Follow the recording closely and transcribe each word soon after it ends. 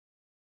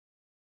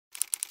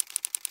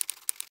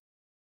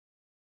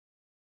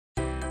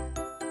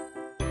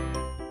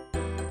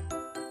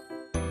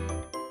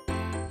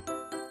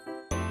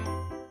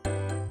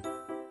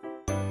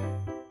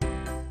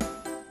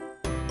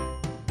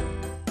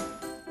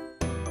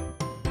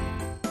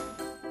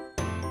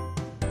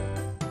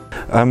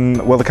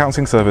Well, the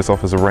counselling service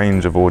offers a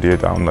range of audio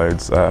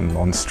downloads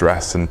on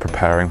stress and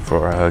preparing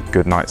for a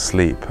good night's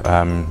sleep.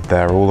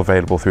 They're all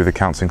available through the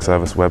counselling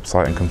service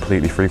website and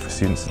completely free for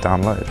students to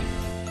download.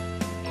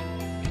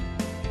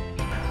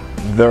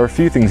 There are a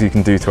few things you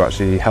can do to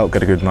actually help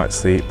get a good night's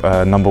sleep.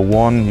 Number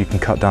one, you can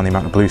cut down the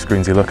amount of blue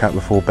screens you look at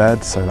before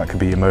bed, so that could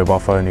be your mobile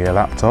phone or your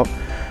laptop.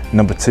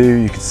 Number two,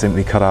 you can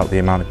simply cut out the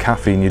amount of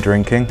caffeine you're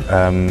drinking.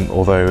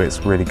 Although it's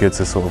really good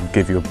to sort of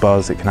give you a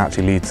buzz, it can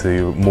actually lead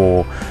to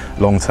more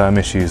long-term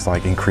issues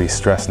like increased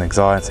stress and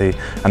anxiety,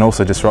 and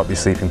also disrupt your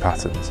sleeping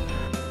patterns.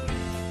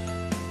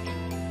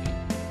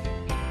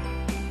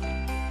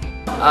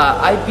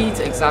 I beat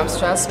exam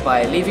stress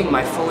by leaving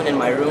my phone in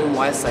my room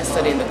whilst I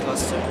study in the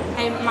classroom.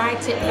 My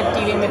tip for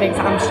dealing with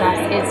exam stress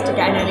is to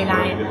get an early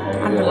night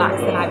and relax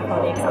the night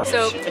before the exam.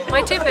 So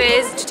my tip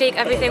is to take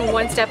everything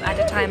one step at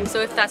a time. So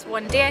if that's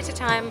one day at a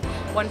time,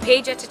 one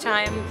page at a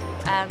time,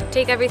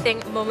 take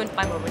everything moment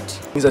by moment.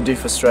 Things I do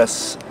for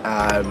stress,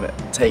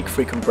 take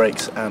frequent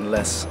breaks and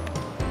less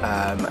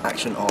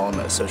action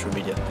on social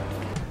media.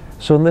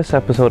 So in this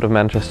episode of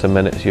Manchester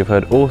Minutes, you've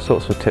heard all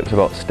sorts of tips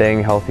about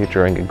staying healthy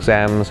during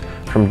exams,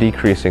 from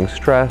decreasing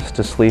stress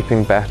to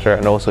sleeping better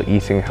and also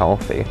eating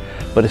healthy.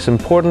 But it's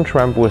important to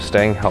remember with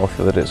staying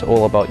healthy that it's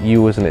all about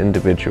you as an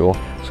individual,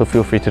 so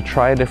feel free to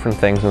try different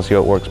things and see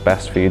what works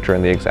best for you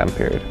during the exam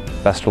period.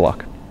 Best of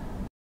luck.